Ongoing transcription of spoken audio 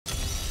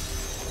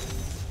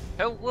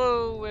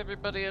Hello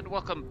everybody and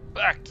welcome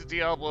back to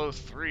Diablo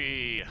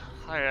 3.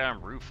 Hi, I'm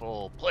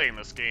Rufal, playing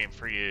this game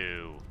for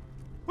you.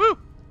 Woo!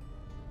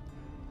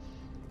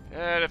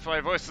 And if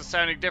my voice is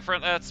sounding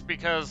different, that's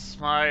because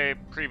my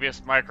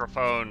previous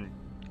microphone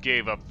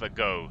gave up the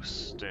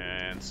ghost.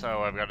 And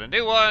so I've got a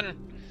new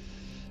one.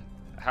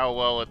 How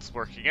well it's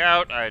working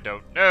out, I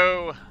don't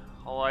know.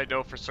 All I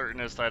know for certain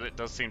is that it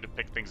does seem to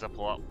pick things up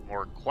a lot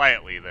more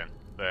quietly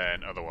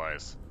than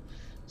otherwise.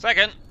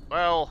 Second,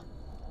 well,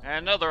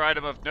 another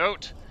item of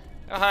note.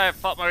 I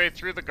fought my way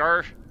through the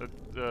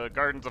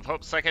Gardens of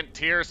Hope second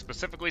tier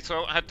specifically so I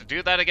don't have to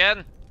do that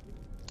again.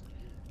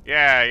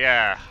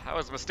 Yeah, I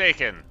was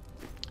mistaken.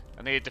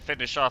 I needed to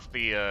finish off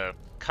the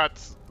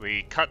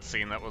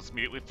cutscene that was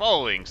immediately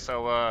following,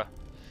 so I'm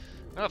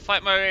gonna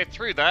fight my way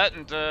through that,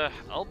 and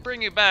I'll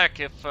bring you back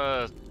if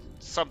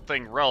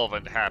something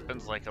relevant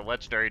happens, like a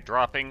legendary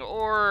dropping,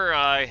 or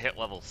I hit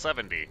level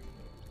 70.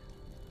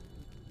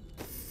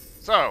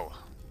 So,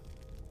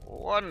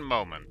 one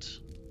moment.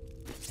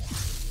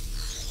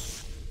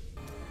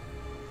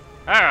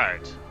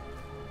 Alright.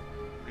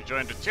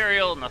 Rejoined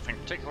Material, nothing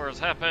particular has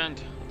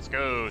happened. Let's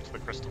go to the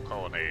Crystal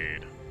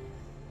Colonnade.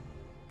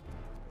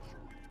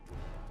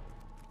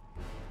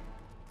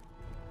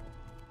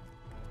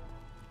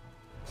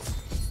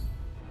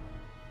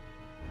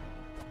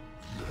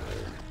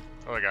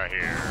 What do we got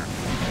here?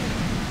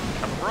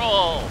 Have a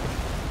roll!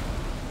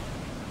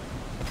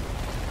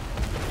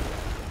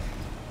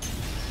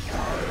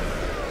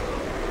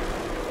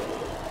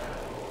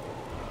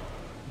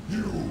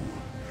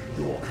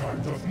 Your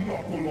kind does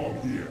not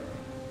belong here.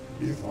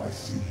 If I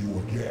see you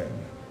again,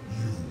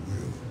 you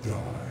will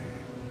die.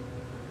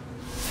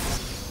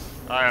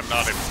 I am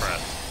not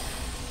impressed.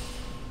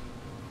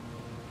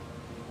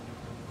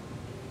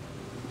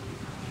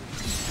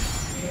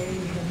 Stay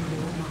in your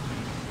mind.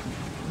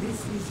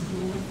 This is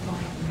your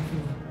fight,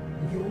 Nebula.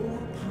 Your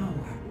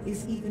power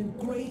is even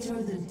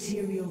greater than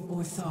Tyrael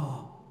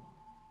foresaw.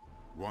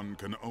 One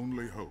can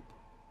only hope.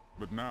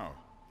 But now,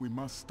 we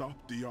must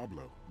stop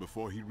Diablo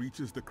before he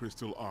reaches the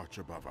crystal arch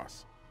above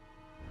us.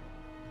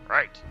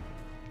 Right.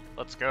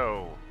 Let's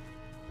go.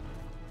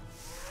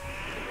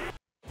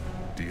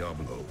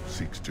 Diablo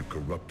seeks to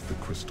corrupt the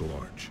crystal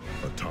arch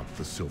atop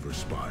the Silver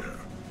Spire.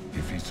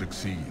 If he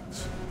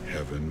succeeds,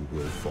 heaven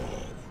will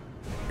fall.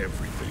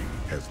 Everything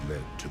has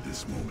led to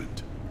this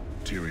moment.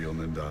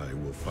 Tyrael and I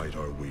will fight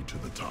our way to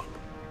the top,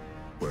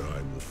 where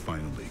I will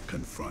finally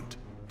confront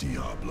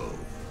Diablo.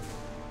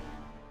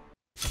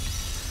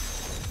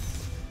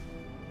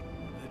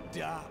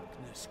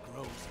 Darkness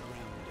grows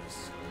around us.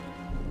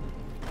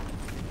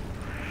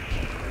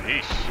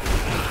 Yeesh.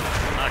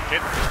 I'm not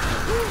kidding.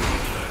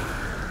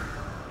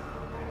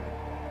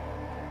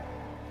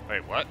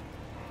 Wait, what?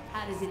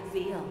 How does it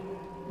feel,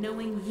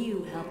 knowing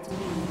you helped me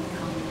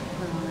become the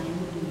prime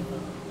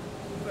evil?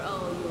 For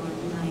all your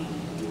mighty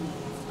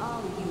deeds,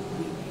 all you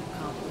really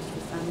accomplished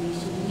was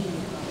unleashing me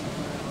upon the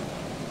world.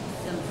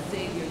 Some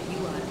savior you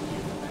ought to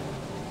never learn.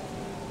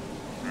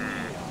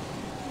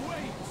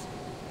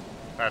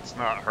 That's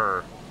not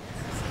her.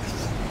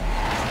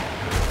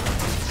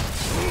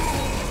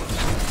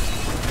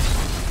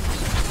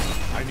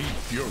 I need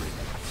fury.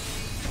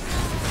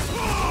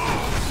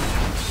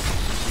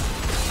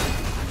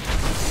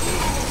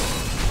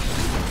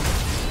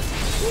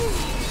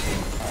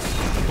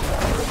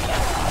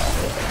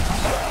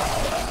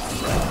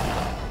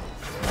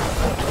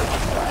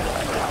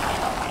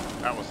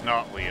 That was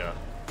not Leah.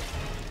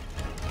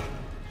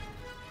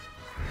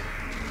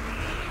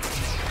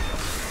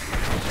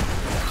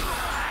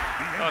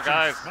 Oh,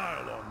 guys.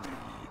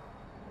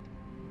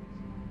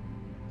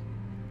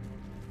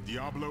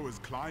 Diablo is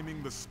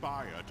climbing the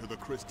spire to the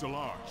crystal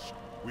arch.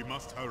 We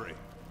must hurry.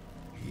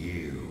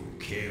 You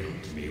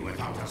killed me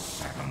without a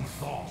second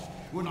thought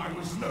when I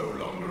was no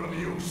longer of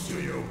use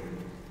to you.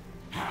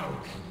 How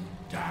can you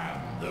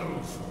damn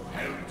those who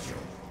helped you?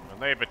 When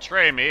they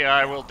betray me,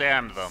 I will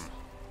damn them.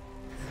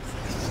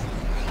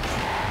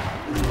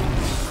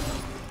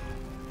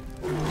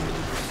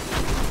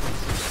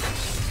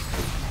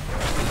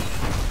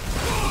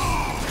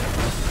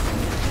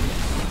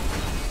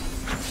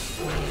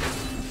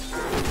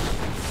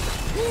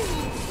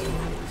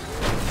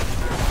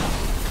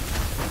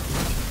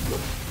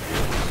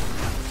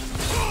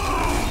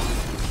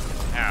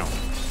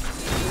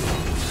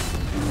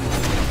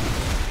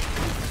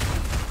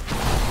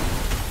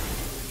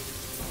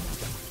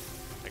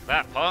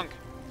 That punk.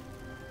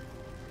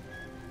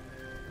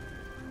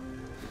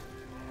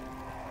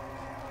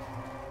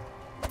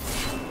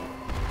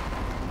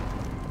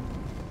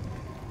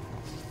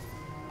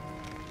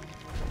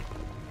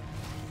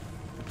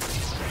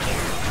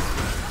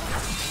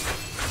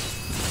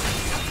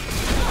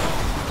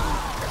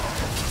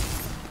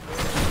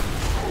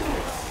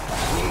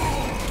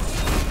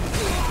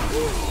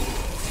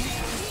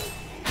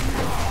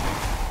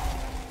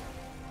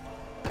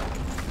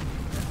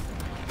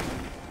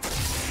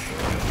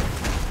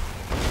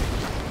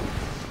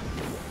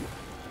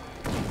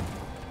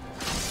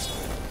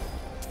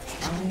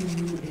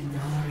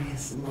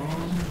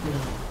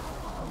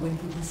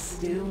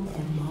 still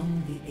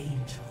among the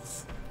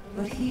angels.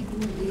 But he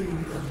grew weary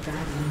of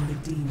battling the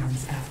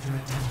demons after a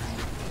time,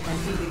 and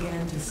he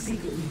began to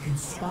secretly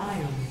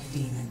conspire with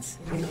demons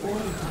in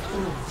order to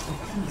forge a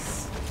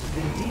peace.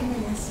 The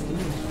demoness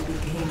Lilith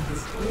became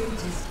his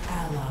greatest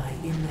ally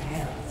in the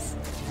Hells,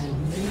 and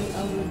many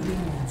other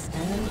demons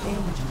and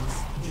angels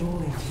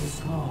joined his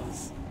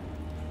cause.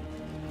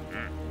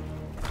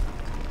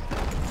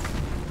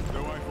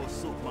 Though I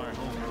forsook my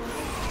home,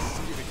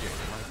 see it again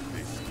like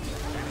this.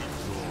 Any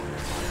joy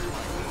in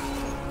my life.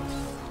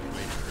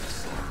 Later is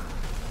sorrow.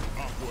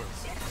 Upwards.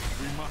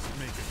 We must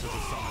make it to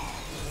the summit.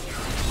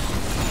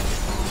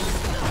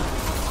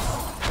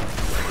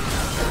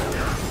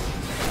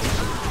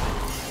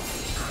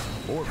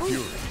 More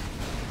fury.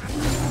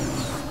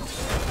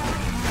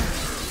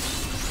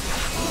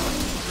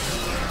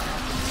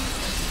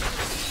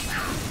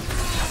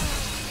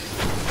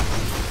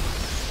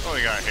 What do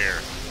we got here?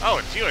 Oh,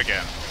 it's you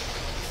again.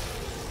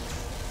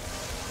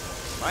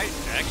 Might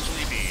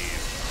actually be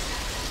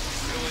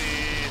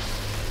really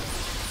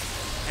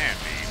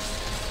handy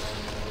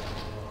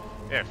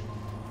if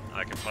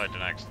I can find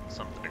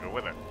something to go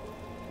with it.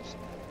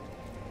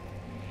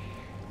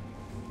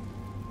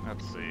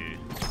 Let's see.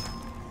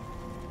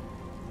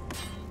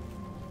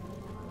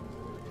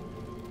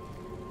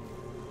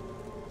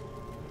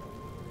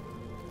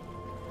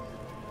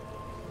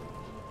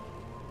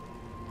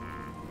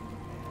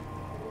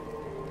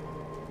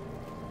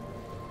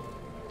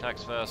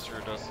 Attacks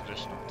faster, does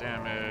additional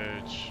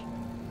damage.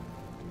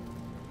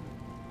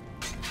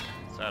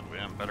 Sadly,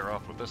 I'm better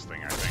off with this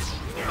thing, I think.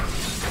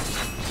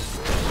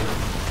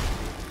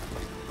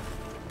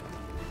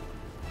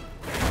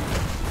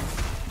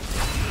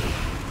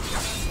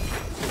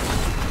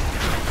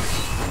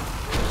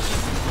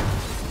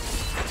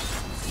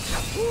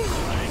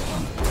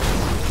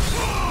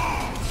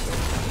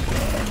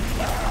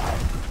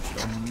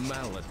 The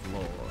Mallet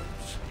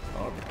Lords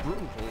are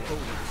brutal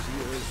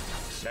overseers,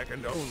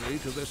 second only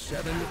to the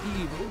seven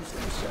evils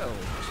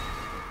themselves.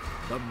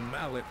 The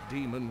Mallet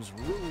demons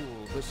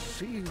rule the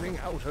seething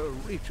outer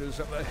reaches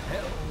of the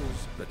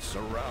hells that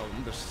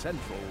surround the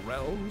central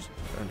realms,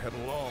 and have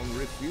long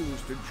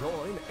refused to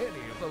join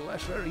any of the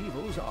lesser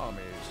evils'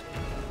 armies.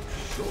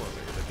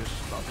 Surely the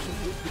destruction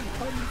would be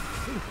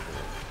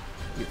unthinkable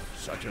if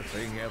such a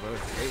thing ever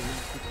came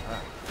to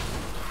pass.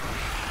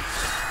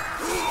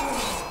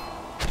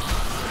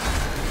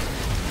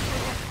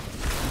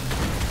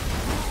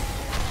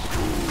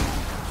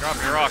 Drop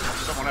your rocks on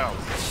someone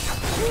else.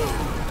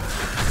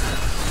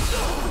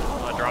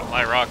 I'll drop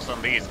my rocks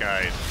on these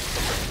guys.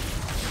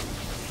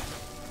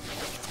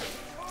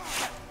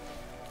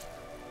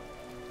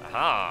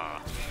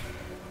 Aha!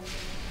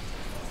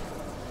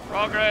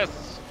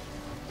 Progress!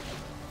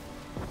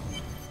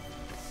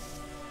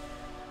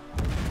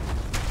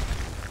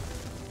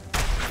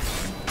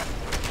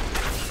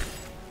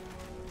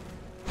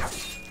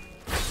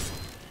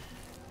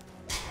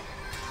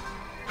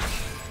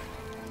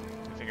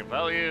 Anything of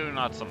value?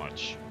 Not so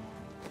much.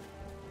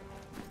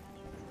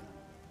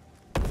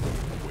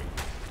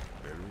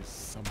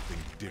 Something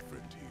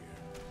different here.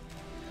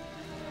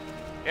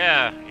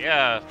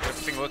 Yeah,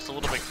 everything looks a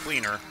little bit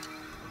cleaner.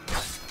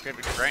 Okay,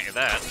 we can grant you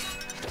that.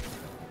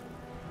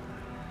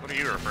 What are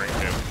you referring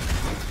to?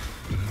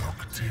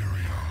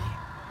 Nocteria,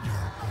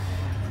 your old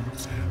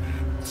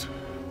lieutenant.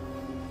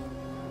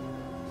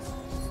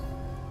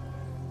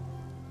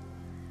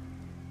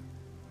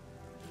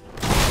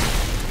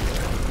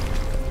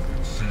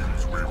 It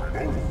seems we've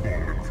both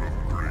fallen from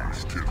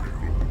grace,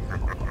 Tyrion.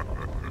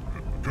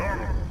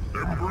 Come,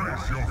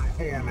 embrace your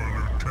former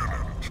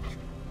lieutenant.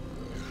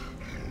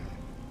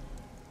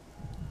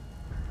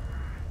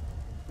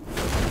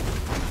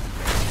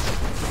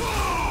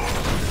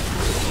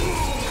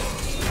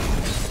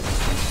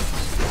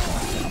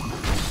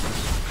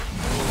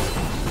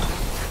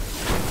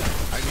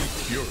 I need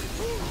fury.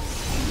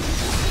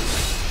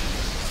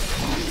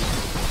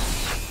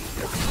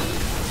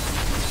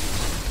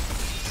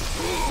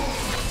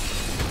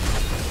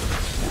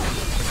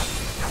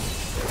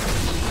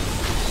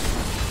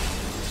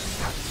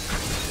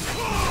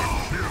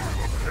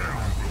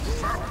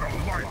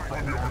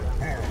 From your foe.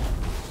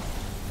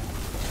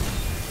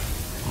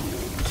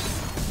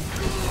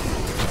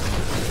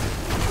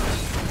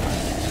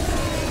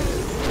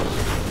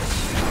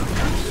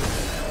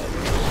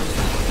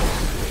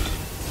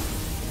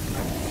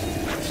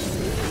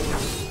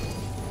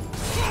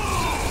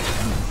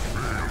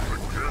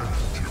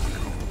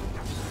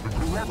 The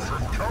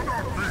corruption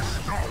cannot be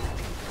stopped.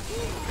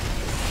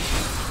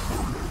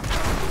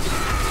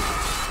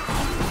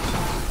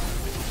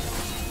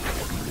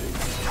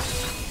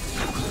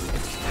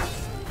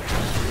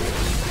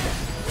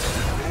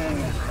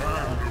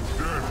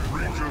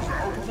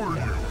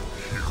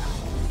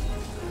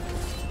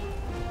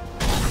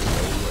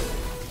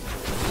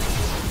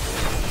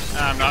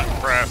 I'm not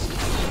impressed.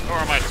 Or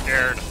am I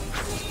scared?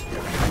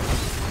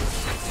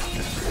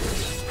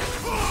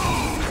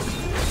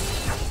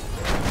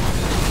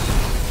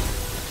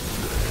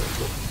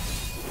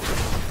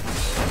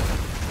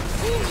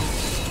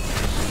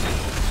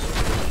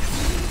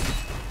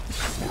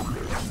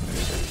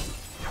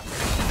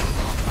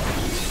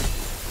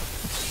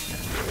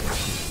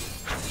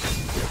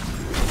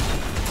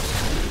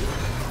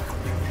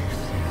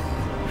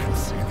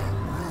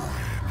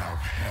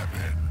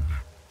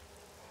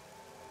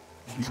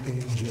 The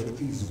angel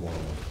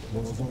Iswar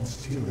was once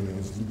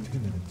Tyrion's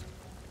lieutenant,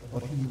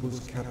 but he was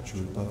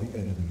captured by the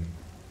enemy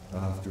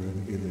after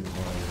an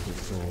ill-advised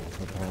assault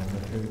upon the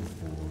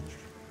Hellforge.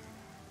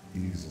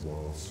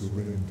 Iswar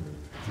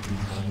surrendered to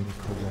demonic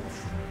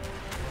corruption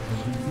and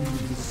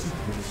revealed the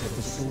secrets of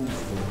the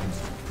Soulstones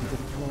to the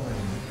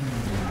prime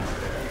evil.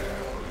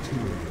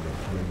 Tyrion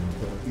claimed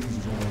that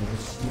Iswar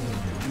was slain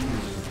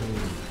years ago,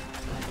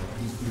 but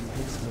his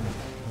replacement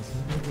has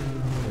never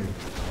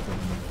emerged from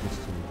the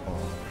Crystal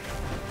Arch.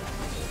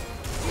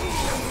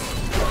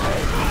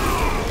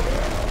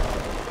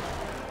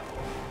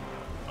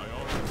 I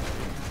often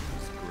came to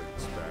this great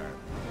span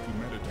to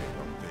meditate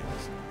on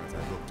things as I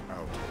looked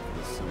out over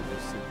the Silver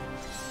City.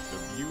 The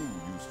view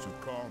used to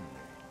calm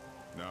me.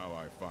 Now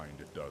I find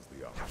it does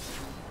the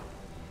opposite.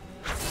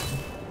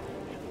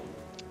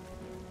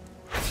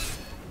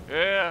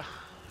 Yeah,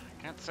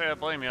 can't say I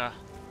blame ya.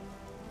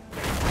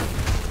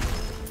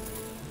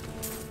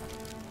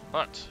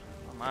 But,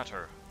 no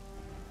matter.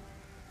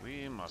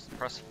 We must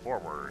press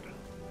forward.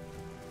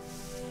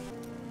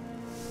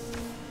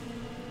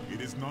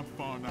 It is not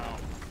far now.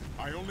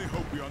 I only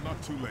hope we are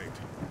not too late.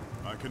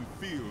 I can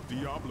feel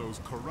Diablo's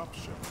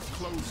corruption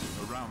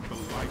closing around the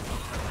light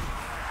of heaven.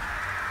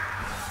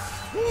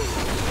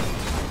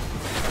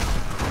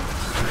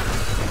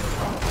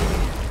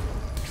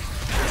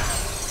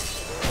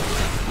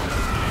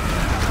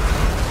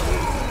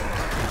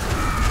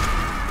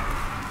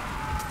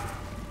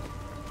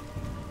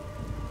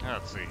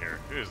 Let's see here.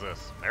 Who's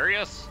this?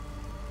 Imperius?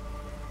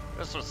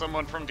 This was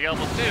someone from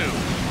Diablo 2.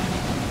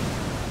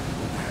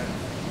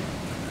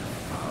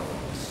 Our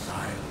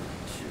silent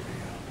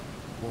Tyrion.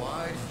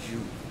 Why did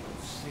you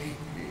forsake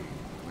me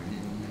when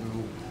you knew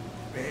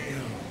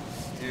Baal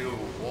still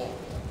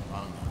walked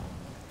among us?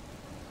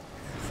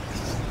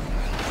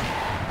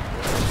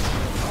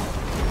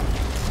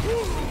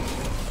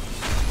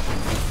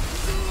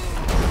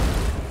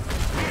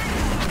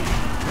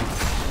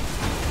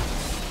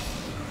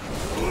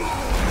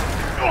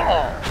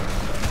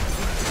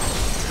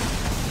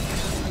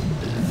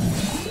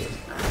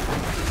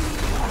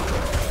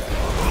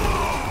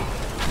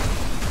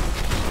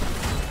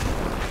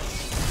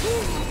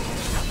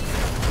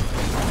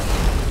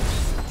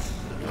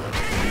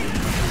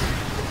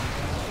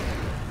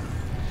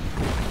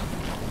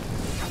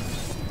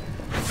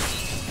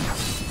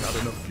 Not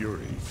enough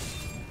fury.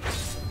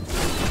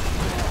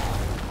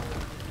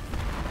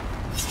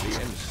 The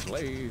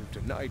enslaved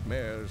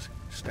nightmares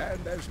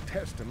stand as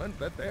testament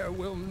that there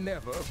will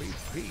never be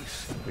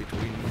peace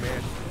between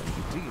men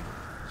and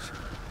demons.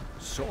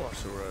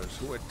 Sorcerers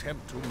who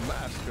attempt to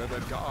master the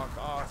dark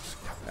arts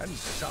and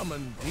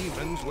summon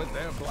demons with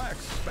their black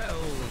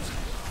spells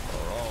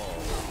are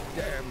all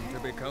damned to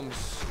become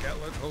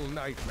skeletal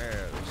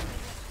nightmares,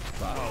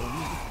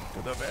 bound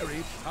to the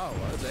very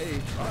power they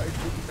tried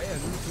to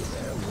bend to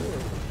their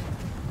will.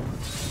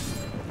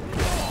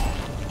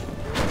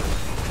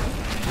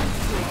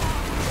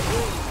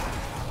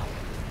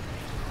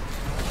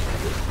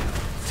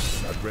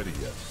 Not ready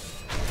yet.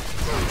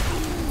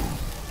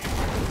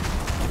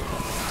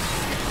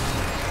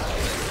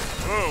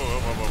 Whoa,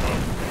 whoa, whoa, whoa.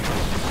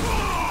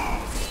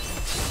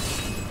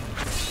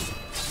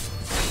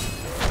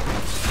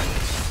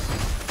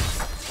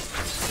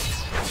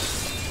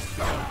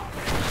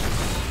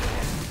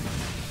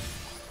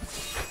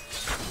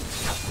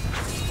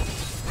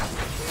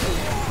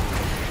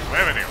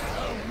 Wait a minute. A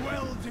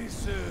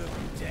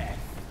well-deserved death.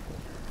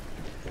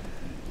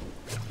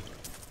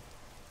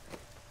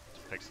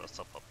 Picks us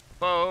up a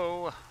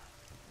bow.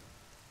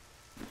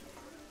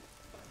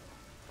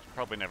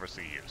 Probably never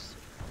see use.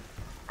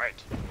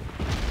 Right.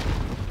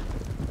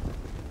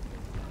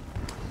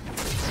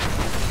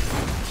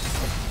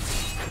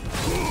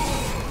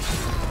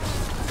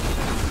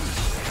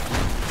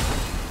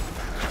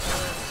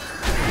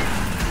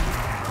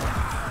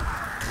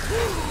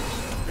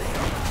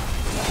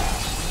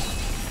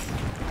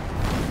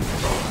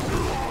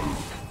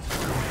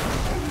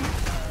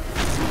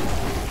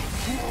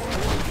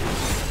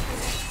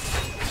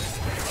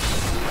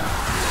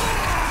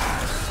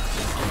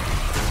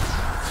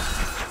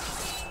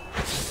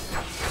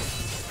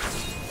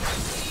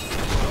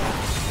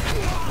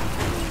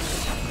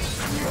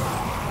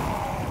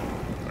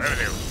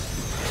 Revenue.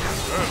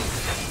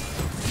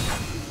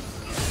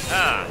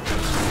 Ah.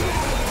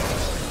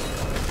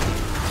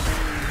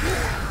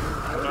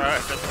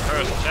 Alright, that's the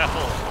first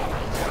chapel.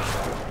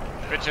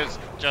 Which is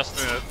just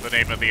the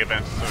name of the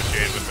event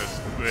associated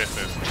with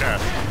this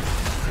chest.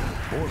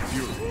 More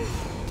fury.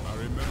 I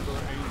remember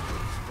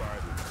angels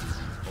striving through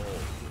these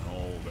halls in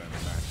all their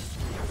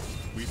majesty.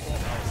 We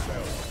thought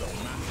ourselves the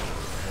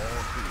masters of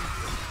all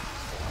creation.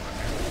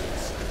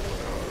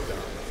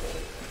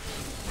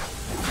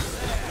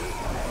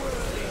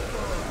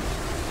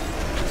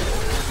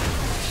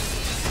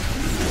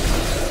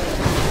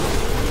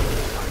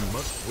 I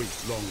must wait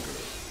longer.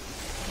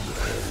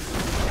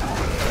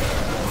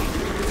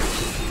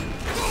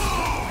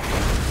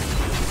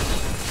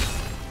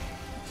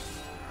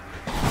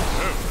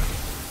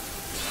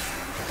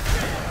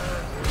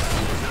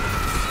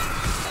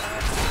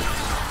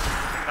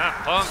 that,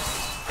 punk!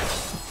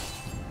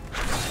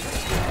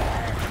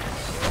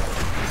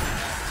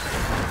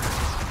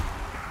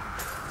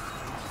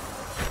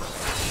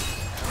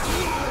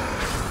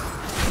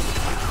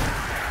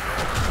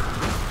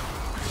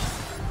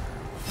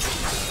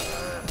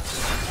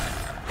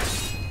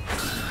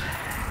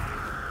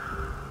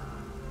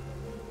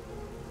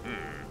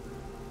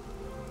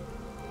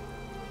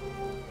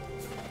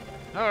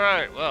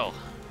 Alright, well,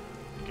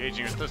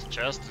 engaging with this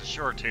chest is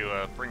sure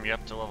to bring me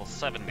up to level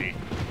 70.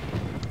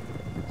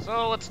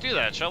 So let's do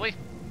that, shall we?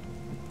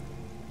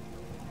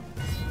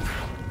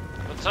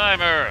 The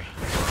timer,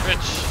 which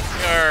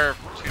we are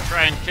to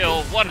try and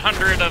kill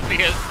 100 of the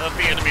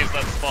enemies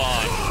that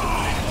spawn.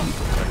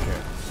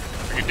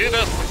 If we can do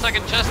this, the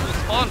second chest will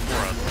spawn for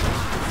us.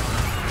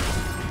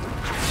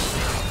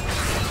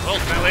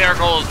 Ultimately, our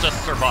goal is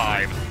just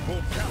survive.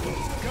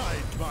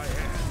 Guide my hand.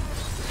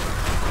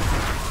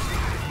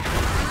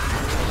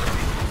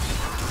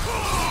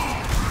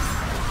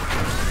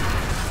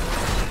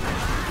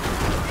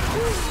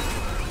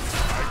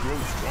 I grow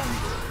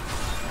stronger.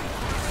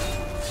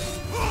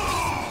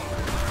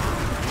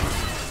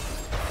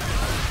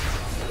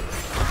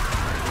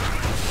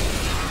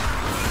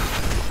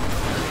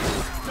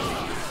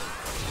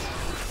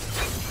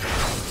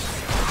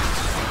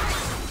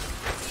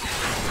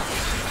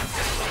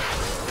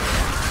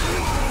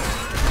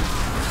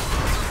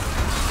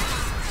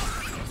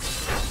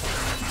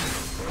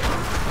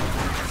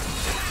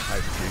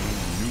 I've gained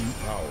new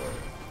power.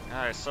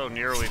 I so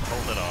nearly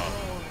pulled it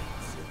off.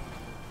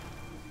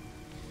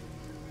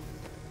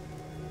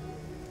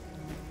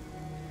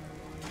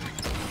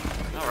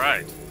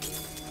 Alright.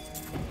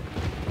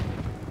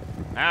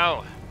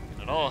 Now,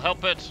 can it all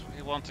help it?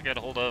 We want to get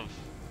a hold of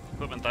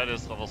equipment that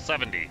is level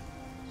 70.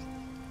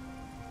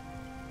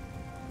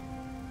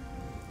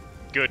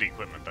 Good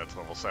equipment that's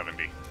level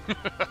 70.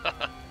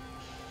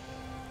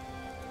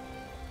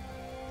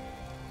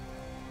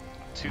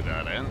 To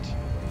that end.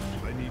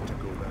 I need to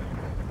go back.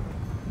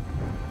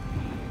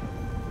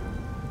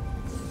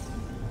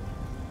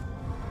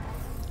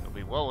 It'll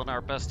be well in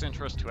our best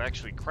interest to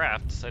actually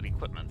craft said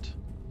equipment.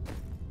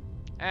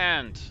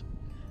 And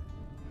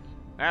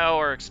now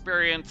our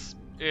experience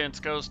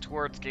goes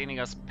towards gaining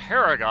us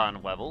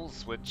Paragon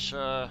levels, which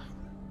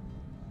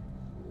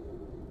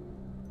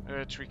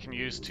we can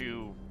use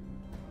to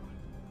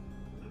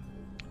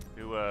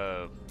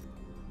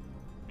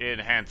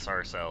enhance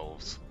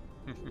ourselves.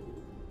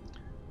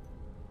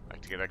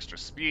 Like to get extra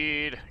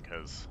speed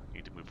because I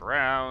need to move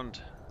around,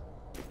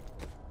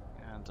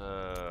 and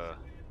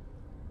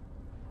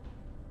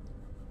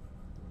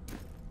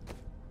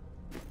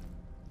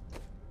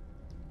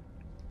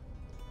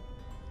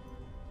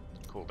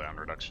cooldown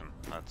reduction.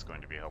 That's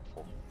going to be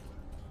helpful.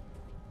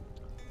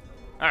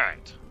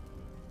 Alright.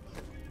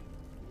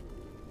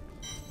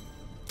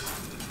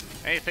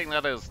 Anything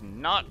that is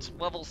not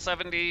level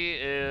 70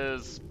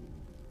 is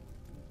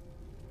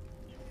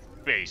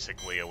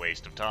basically a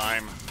waste of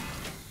time.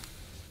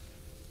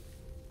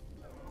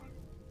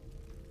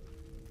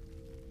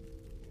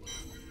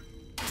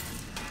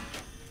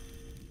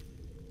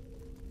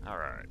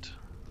 Alright.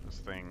 This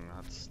thing,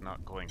 that's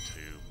not going to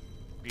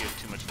be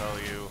of too much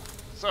value.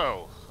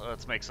 So,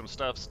 let's make some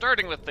stuff,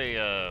 starting with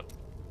a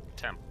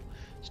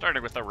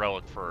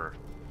relic for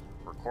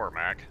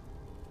Cormac.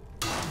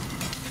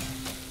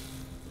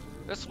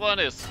 This one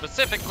is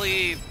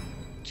specifically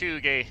to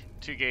gain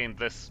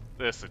this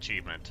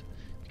achievement,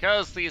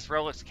 because these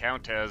relics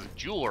count as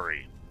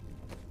jewelry.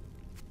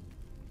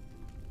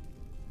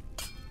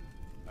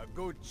 A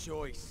good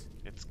choice.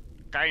 It's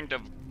kind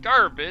of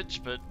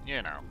garbage, but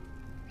you know,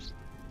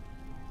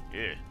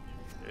 it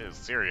is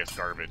serious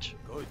garbage.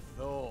 Good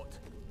thought.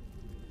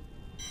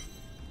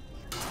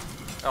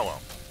 Oh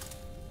well.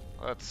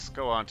 Let's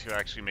go on to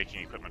actually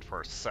making equipment for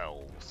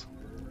ourselves.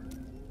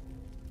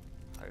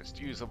 Highest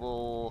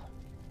usable.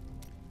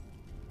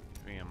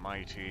 Being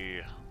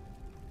mighty.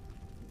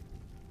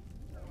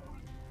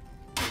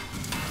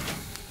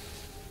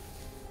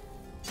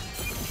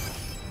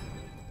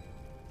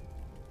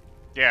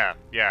 Yeah.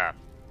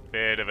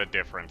 Bit of a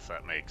difference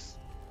that makes.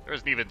 There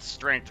isn't even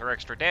strength or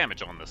extra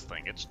damage on this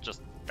thing. It's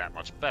just that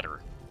much better.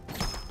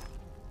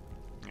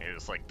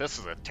 It's like, this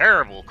is a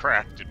terrible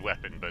crafted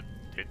weapon, but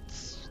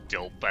it's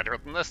still better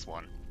than this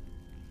one.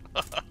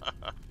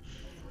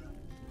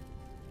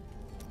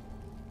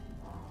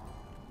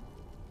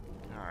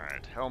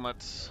 Alright,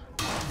 helmets.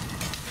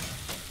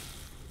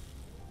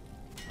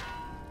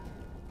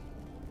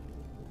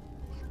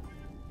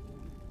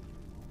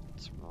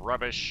 It's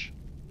rubbish.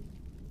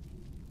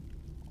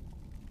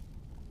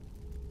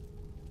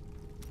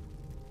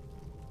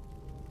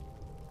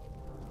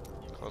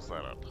 Close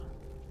that up.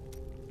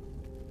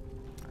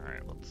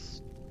 Alright,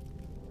 let's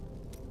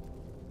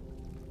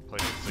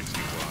place at 61.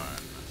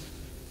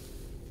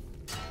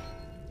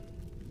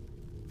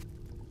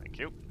 Thank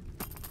you.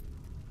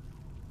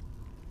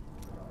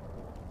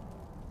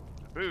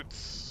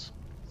 Boots,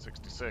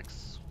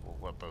 66. We'll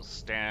let those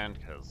stand,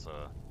 because,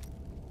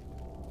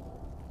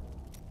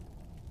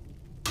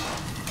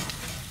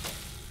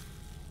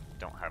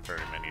 don't have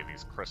very many of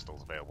these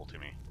crystals available to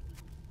me.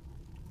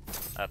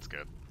 That's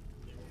good.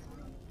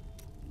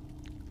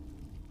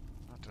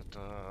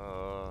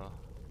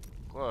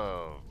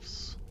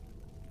 Gloves.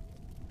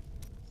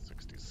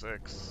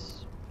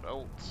 66.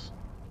 Belt.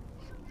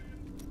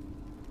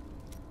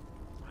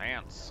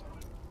 Pants.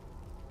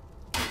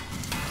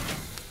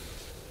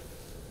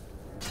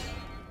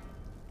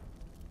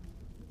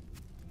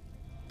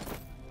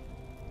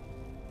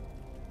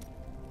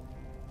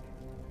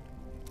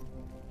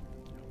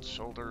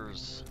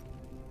 Shoulders.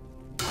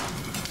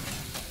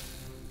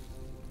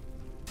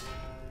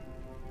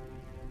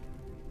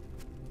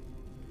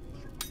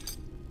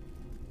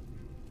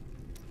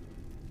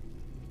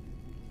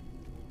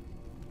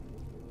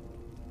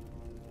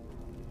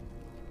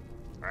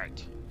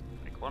 Alright.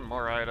 Make one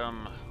more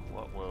item.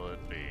 What will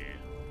it be?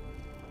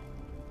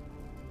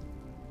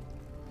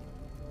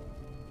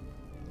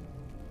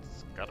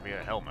 It's gotta be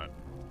a helmet.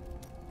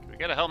 Can we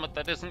get a helmet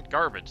that isn't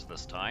garbage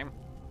this time?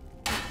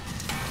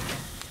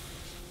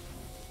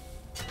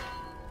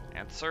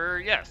 Answer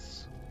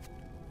yes.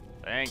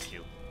 Thank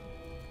you.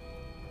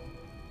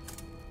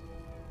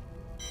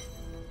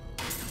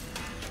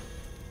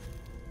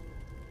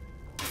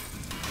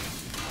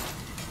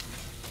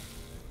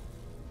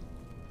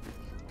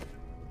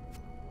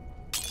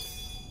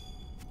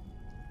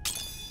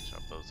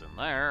 Shove those in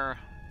there.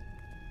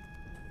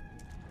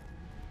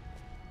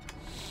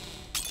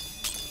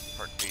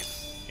 Park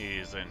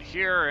these in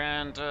here,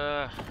 and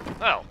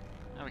well,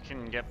 now we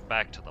can get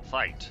back to the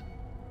fight.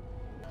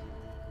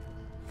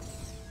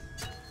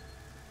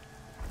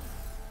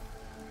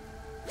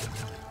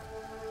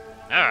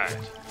 Alright.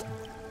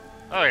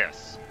 Oh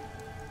yes.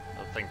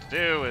 The thing to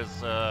do is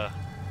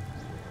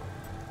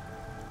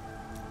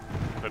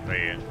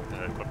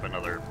equip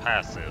another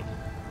passive.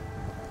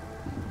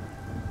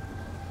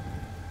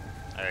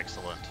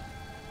 Excellent.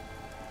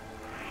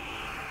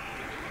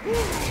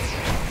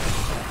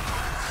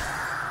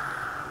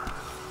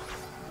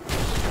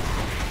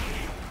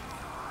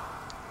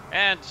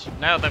 And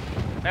now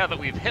that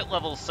we've hit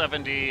level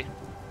 70,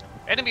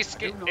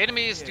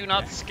 enemies do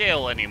not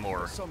scale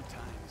anymore. Sometimes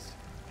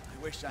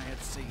I wish I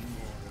had seen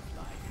more of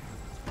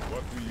life.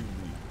 What do you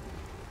mean?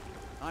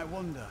 I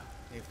wonder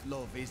if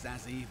love is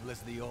as evil as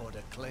the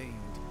Order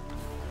claimed.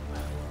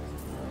 Well,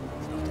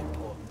 it's not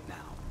important now.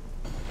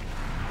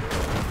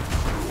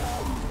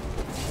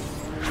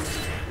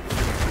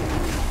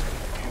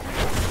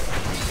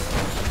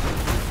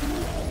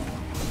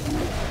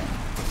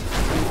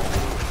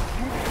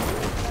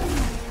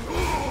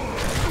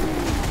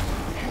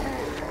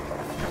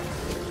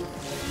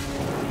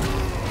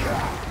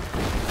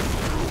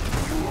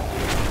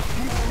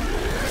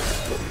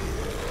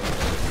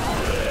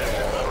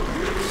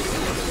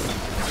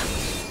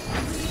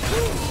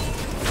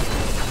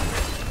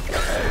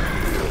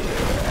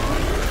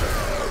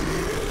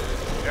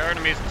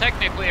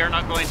 Technically are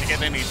not going to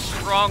get any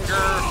stronger.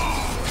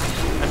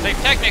 I say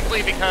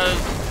technically because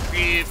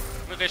the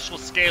initial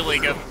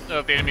scaling of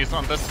the enemies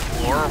on this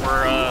floor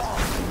were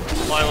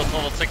while it's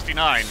level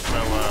 69,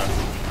 so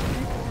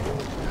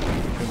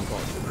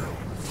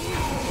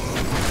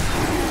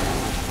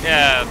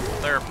yeah,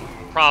 they're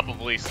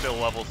probably still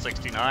level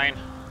 69,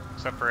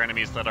 except for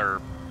enemies that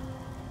are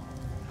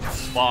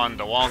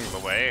spawned along the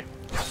way.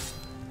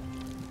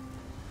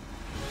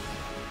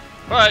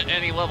 But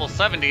any level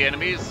 70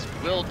 enemies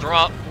will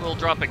drop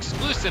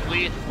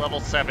exclusively level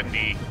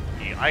 70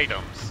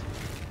 items.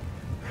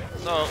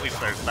 So at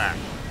least there's that.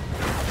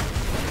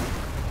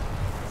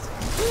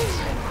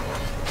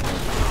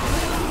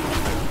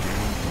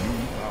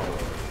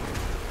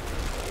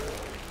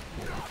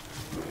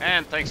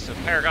 And thanks to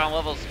Paragon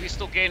levels, we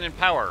still gain in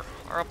power.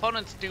 Our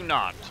opponents do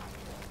not.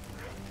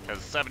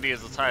 Because 70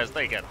 is as high as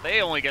they get.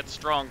 They only get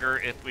stronger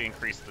if we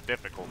increase the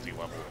difficulty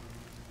level.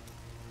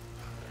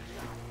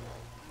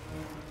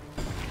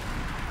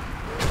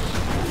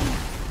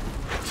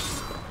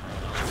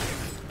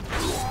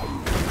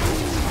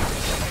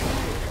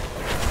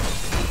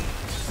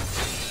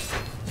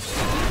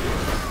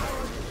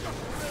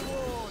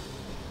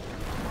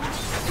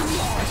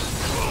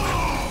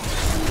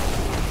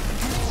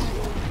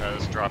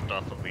 Dropped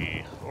off of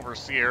the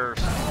Overseer.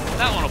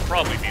 That one will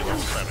probably be level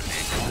 70.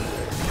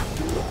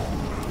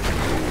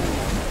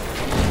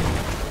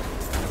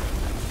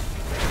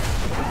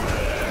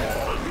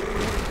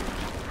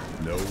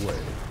 No way.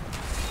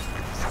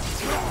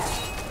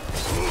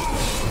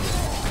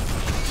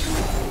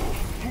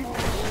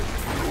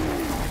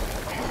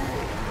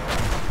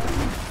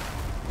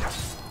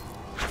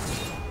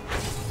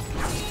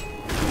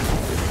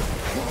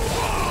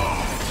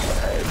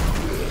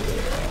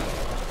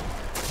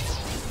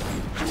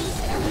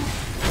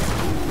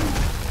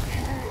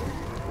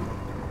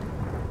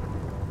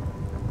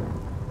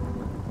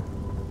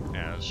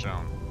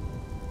 Shown.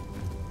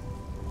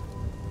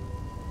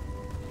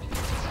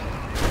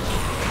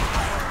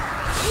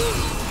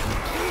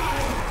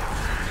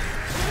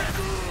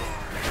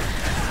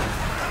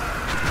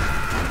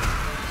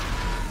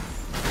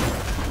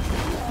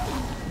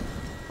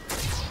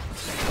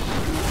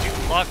 You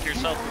block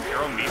yourself with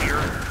your own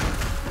meteor?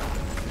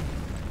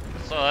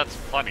 So that's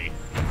funny.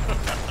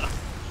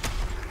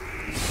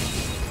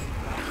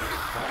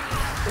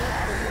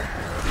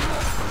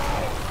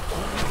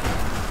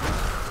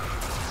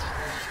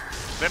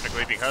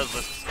 specifically because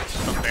it's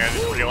something I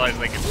didn't realize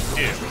they could do.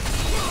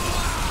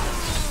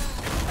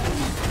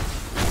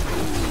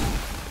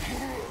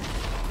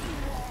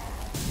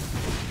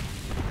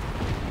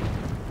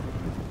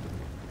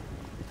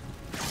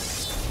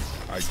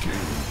 I came.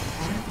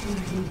 After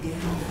he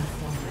gained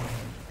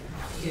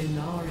authority,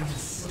 Inari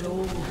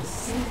stole the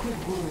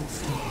sacred world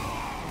stone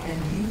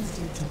and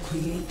used it to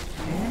create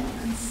and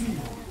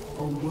conceal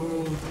a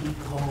world he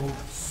called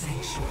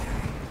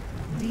Sanctuary.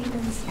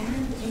 Demons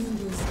and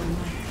angels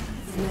alike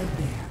fled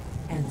there,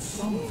 and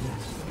some of them,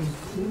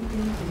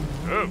 including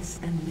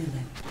Imperius and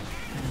Lilith,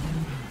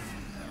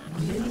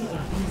 many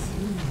of these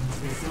unions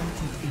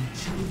resulted in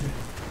children.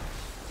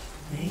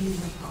 They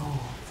were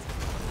called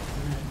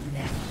the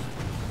Nephilim.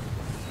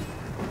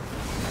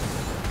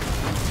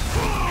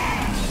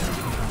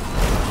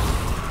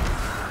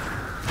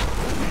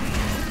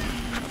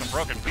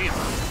 Broken piece.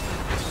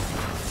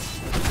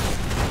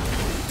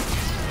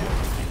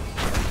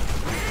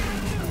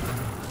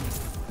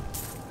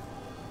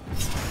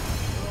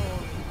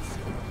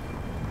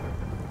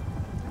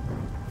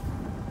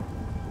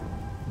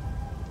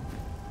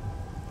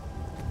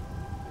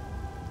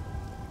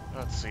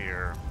 Let's see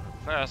here.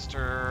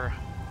 Faster.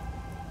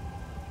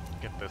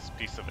 Get this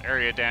piece of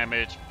area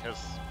damage because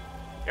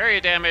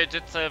area damage, I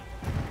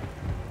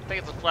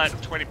think it's a flat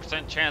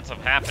 20% chance of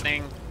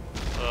happening.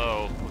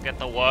 So we'll get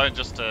the one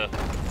just to,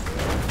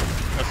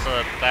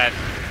 so that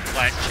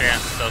flat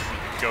chance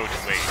doesn't go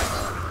to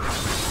waste.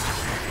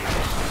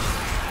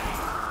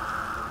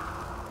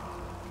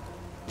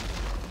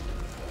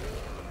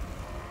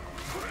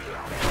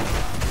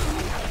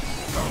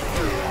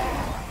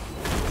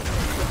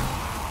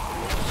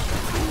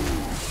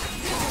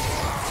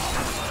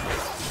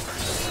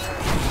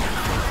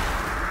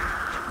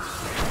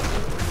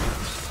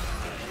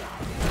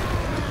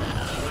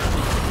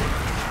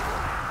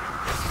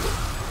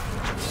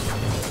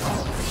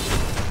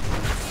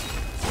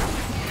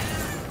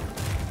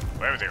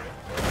 Where was he?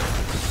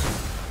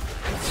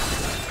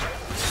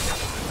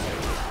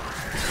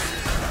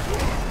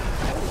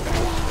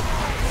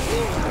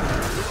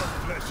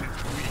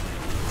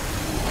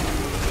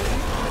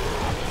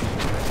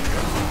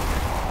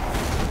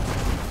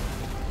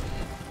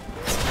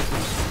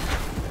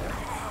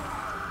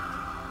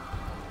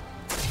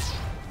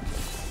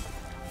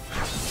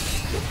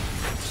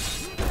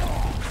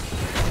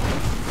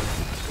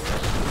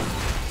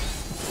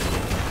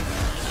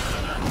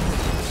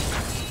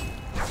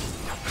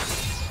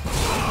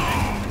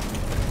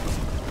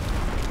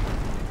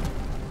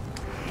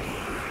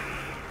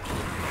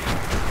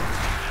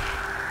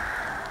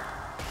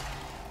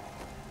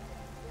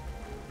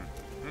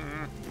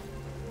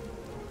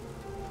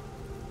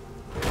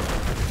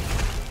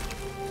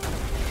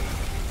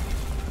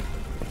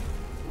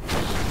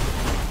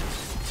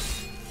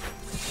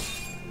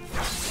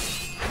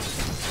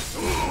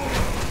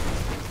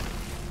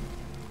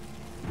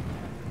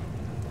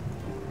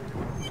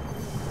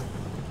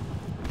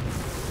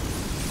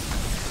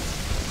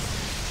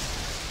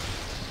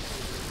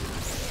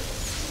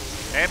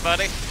 Hey,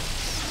 buddy.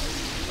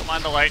 Don't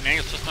mind the lightning,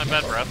 it's just my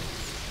bed breath.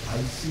 I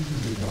see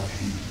you did not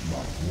heed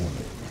my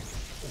warning.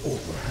 Or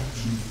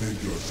perhaps you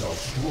think yourself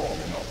strong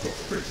enough to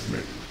face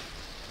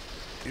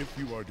me. If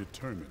you are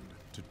determined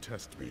to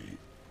test me,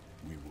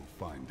 we will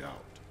find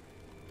out.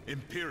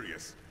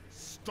 Imperius,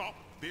 stop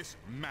this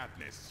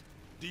madness.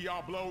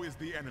 Diablo is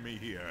the enemy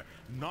here,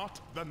 not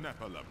the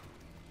Nephilim.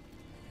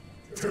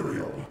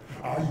 Tyrael,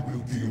 I will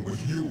deal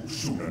with you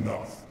soon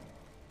enough.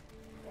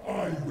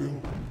 I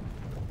will...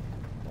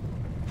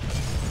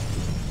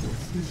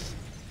 What's this?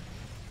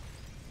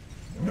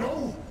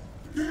 No!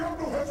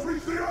 Diablo has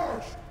reached the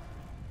Arch!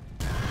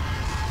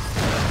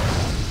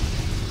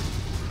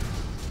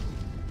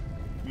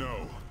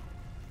 No.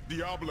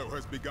 Diablo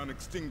has begun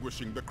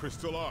extinguishing the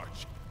Crystal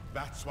Arch.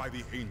 That's why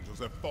the angels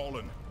have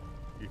fallen.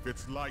 If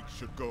its light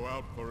should go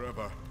out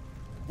forever,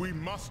 we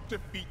must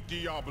defeat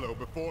Diablo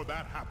before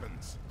that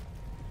happens.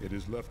 It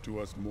is left to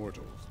us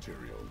mortals,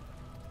 Tyrael.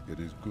 It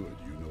is good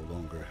you no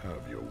longer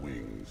have your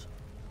wings.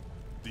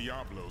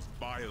 Diablo's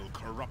vile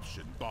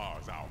corruption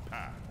bars our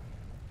path.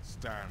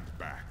 Stand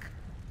back.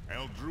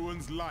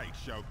 Eldruin's light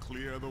shall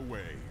clear the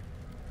way.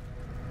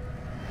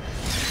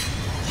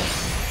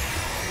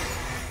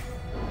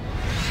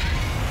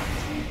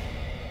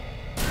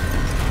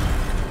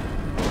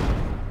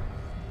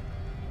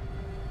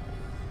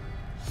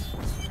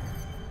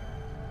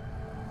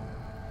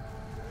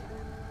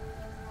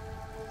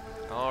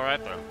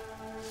 Alright then.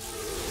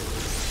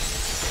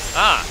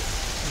 Ah!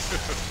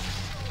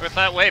 With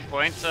that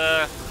waypoint,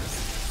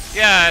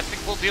 yeah, I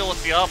think we'll deal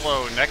with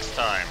Diablo next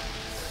time.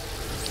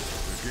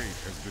 The gate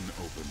has been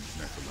opened,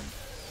 Nephilim.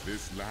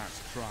 This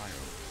last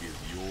trial is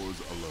yours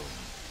alone.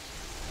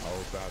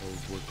 Our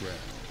battles were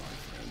grand, my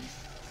friend.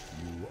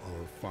 You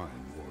are a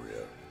fine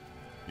warrior.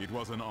 It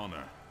was an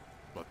honor,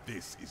 but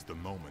this is the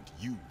moment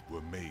you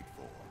were made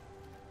for.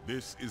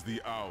 This is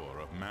the hour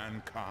of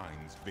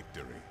mankind's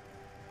victory.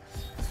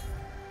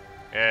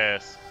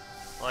 Yes,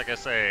 like I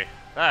say,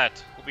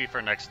 that will be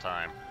for next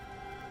time.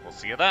 We'll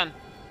see you then.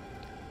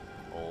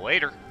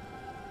 Later.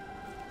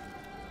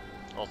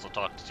 Also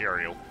talk to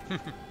Tyrael.